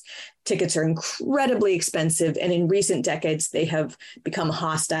series. Tickets are incredibly expensive. And in recent decades, they have become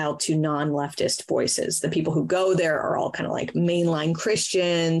hostile to non-leftist voices. The people who go there are all kind of mainline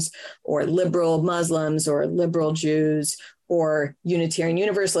Christians or liberal Muslims or liberal Jews or Unitarian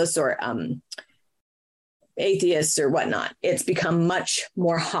Universalists or atheists or whatnot. It's become much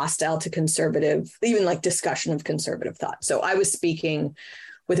more hostile to conservative, even discussion of conservative thought. So I was speaking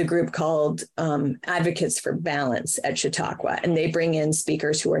with a group called Advocates for Balance at Chautauqua, and they bring in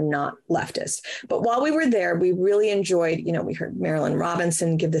speakers who are not leftist. But while we were there, we really enjoyed, we heard Marilyn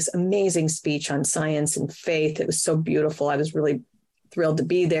Robinson give this amazing speech on science and faith. It was so beautiful. I was really thrilled to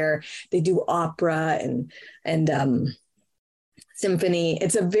be there. They do opera and symphony.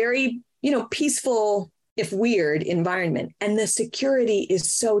 It's a very, peaceful, if weird, environment. And the security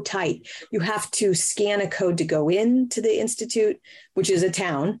is so tight. You have to scan a code to go into the institute, which is a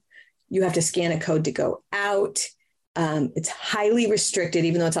town. You have to scan a code to go out. It's highly restricted,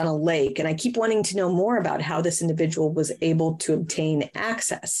 even though it's on a lake. And I keep wanting to know more about how this individual was able to obtain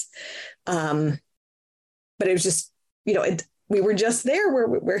access. But it was just, we were just there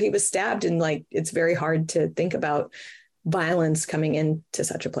where he was stabbed. And it's very hard to think about violence coming into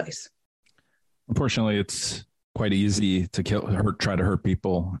such a place. Unfortunately, it's quite easy to try to hurt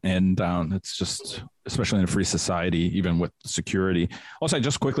people. And it's just, especially in a free society, even with security. Also, I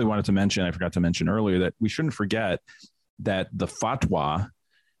just quickly wanted to mention, I forgot to mention earlier, that we shouldn't forget that the fatwa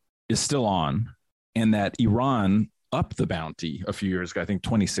is still on, and that Iran upped the bounty a few years ago, I think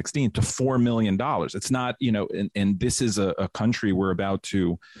 2016, to $4 million. It's not, and this is a country we're about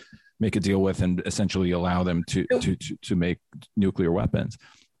to make a deal with and essentially allow them to make nuclear weapons.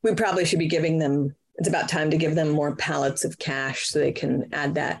 We probably should be giving them, it's about time to give them more pallets of cash so they can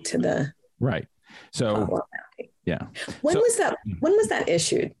add that to the right. So yeah. When was that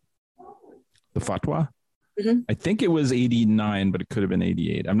issued? The fatwa? I think it was 89, but it could have been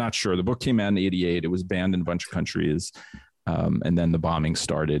 88. I'm not sure. The book came out in 88. It was banned in a bunch of countries. And then the bombing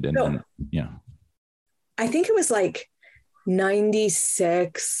started. And I think it was like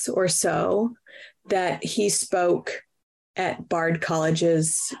 96 or so that he spoke at Bard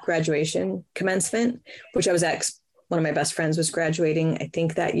College's graduation commencement, which I was at. One of my best friends was graduating, I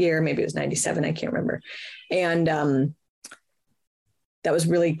think that year, maybe it was 97. I can't remember. And that was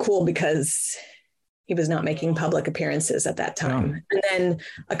really cool because he was not making public appearances at that time. And then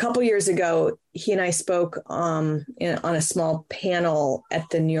a couple years ago, he and I spoke on a small panel at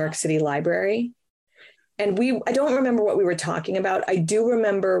the New York City Library. And I don't remember what we were talking about. I do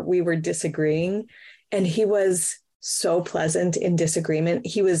remember we were disagreeing, and he was so pleasant in disagreement.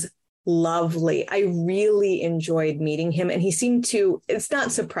 He was lovely. I really enjoyed meeting him. And he seemed to, it's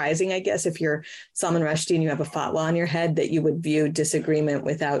not surprising, I guess, if you're Salman Rushdie and you have a fatwa on your head, that you would view disagreement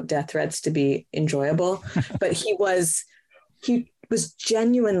without death threats to be enjoyable. But he was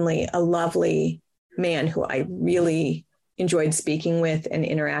genuinely a lovely man who I really enjoyed speaking with and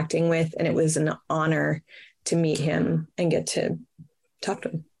interacting with. And it was an honor to meet him and get to talk to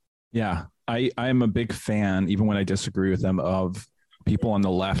him. Yeah, I'm a big fan, even when I disagree with them, of people on the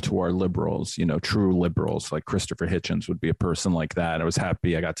left who are liberals, true liberals. Like Christopher Hitchens would be a person like that. I was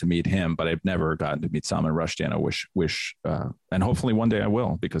happy I got to meet him, but I've never gotten to meet Salman Rushdie, and I wish, and hopefully one day I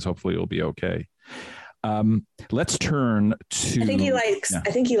will, because hopefully it'll be okay. Let's turn to. I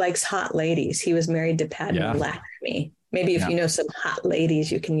think he likes hot ladies. He was married to Padma Lakshmi. Maybe if you know some hot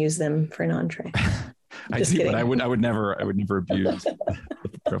ladies, you can use them for an entree. I do, but I would never abuse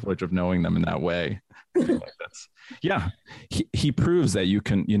the privilege of knowing them in that way. He proves that you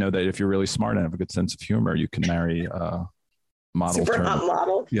can, that if you're really smart and have a good sense of humor, you can marry a model. Super hot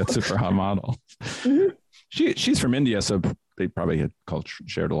model. Yeah, super hot model. Mm-hmm. She's from India, so they probably had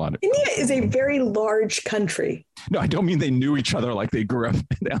shared a lot. India is a very large country. No, I don't mean they knew each other like they grew up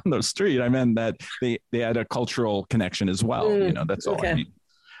down the street. I meant that they had a cultural connection as well. That's all I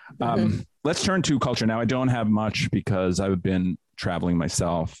mean. Let's turn to culture. Now, I don't have much because I've been traveling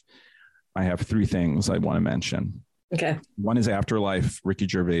myself. I have 3 things I want to mention. Okay. One is Afterlife, Ricky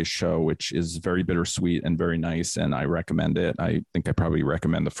Gervais' show, which is very bittersweet and very nice, and I recommend it. I think I probably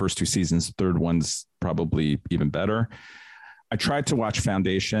recommend the first 2 seasons. The third one's probably even better. I tried to watch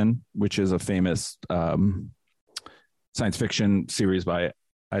Foundation, which is a famous science fiction series by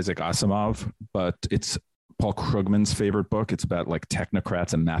Isaac Asimov, but it's Paul Krugman's favorite book. It's about like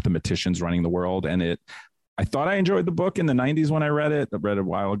technocrats and mathematicians running the world. And I thought I enjoyed the book in the 90s when I read it. I read it a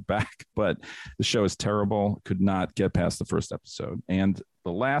while back, but the show is terrible. Could not get past the first episode. And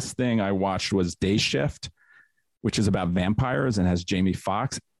the last thing I watched was Day Shift, which is about vampires and has Jamie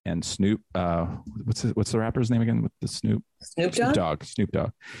Foxx and Snoop. What's the rapper's name again with the Snoop? Snoop Dogg.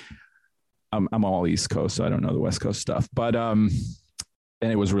 I'm all East Coast, so I don't know the West Coast stuff. But and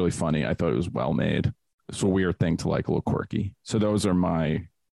it was really funny. I thought it was well made. It's a weird thing to like, a little quirky. So those are my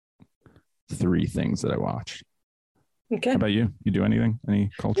 3 things that I watched. Okay. How about you? You do anything?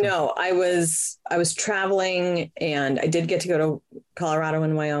 Any culture? No, I was traveling, and I did get to go to Colorado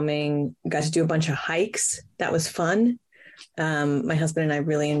and Wyoming. Got to do a bunch of hikes. That was fun. My husband and I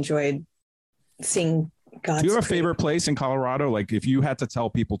really enjoyed seeing God's. Do you have a favorite place in Colorado? Like, if you had to tell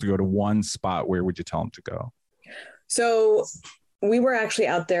people to go to one spot, where would you tell them to go? So we were actually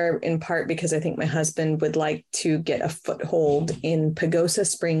out there in part because I think my husband would like to get a foothold in Pagosa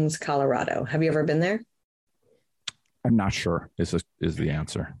Springs, Colorado. Have you ever been there? I'm not sure is the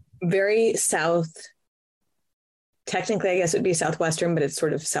answer. Very south. Technically, I guess it would be southwestern, but it's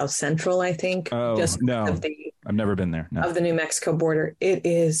sort of south central, I think. Oh, no. I've never been there. No. Of the New Mexico border. It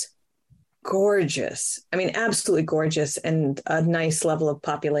is gorgeous. I mean, absolutely gorgeous, and a nice level of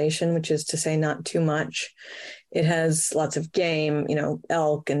population, which is to say not too much. It has lots of game,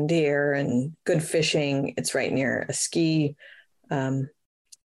 elk and deer and good fishing. It's right near a ski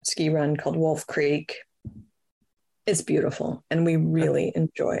run called Wolf Creek. It's beautiful, and we really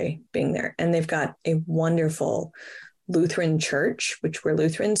enjoy being there. And they've got a wonderful Lutheran church, which we're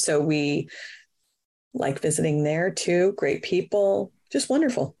Lutheran, so we like visiting there too. Great people, just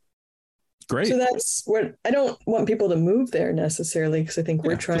wonderful. Great. So that's what I don't want people to move there necessarily, because I think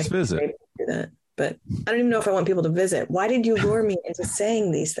we're trying to do that. But I don't even know if I want people to visit. Why did you lure me into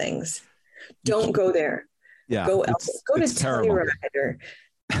saying these things? Don't go there. Yeah. Go to Telluride or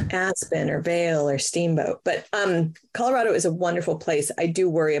Aspen or Vail or Steamboat. But Colorado is a wonderful place. I do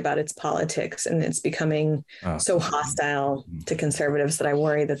worry about its politics, and it's becoming so hostile to conservatives that I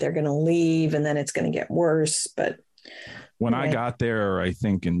worry that they're going to leave and then it's going to get worse. But When I got there, I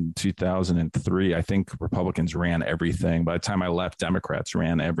think in 2003, I think Republicans ran everything. By the time I left, Democrats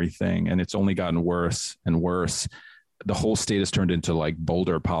ran everything. And it's only gotten worse and worse. The whole state has turned into like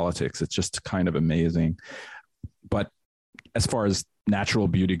Boulder politics. It's just kind of amazing. But as far as natural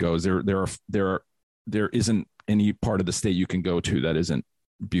beauty goes, there isn't any part of the state you can go to that isn't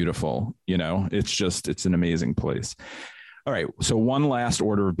beautiful. You know, it's an amazing place. All right. So one last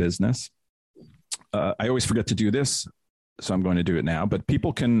order of business. I always forget to do this, so I'm going to do it now, but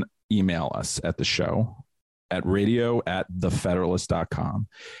people can email us at the show at radio@thefederalist.com.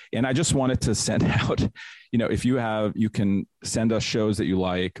 And I just wanted to send out, if you can send us shows that you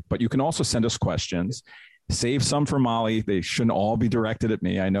like, but you can also send us questions. Save some for Mollie. They shouldn't all be directed at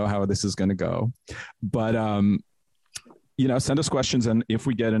me. I know how this is going to go, but, send us questions. And if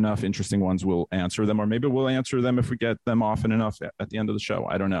we get enough interesting ones, we'll answer them, or maybe we'll answer them if we get them often enough at the end of the show.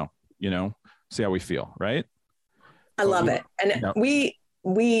 I don't know, see how we feel. Right. I love it. And we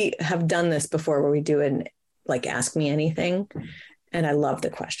have done this before where we do an like Ask Me Anything. And I love the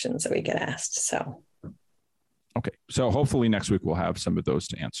questions that we get asked. So. Okay. So hopefully next week we'll have some of those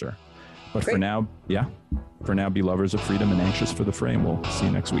to answer. But Great. For now, be lovers of freedom and anxious for the frame. We'll see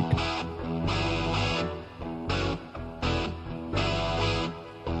you next week.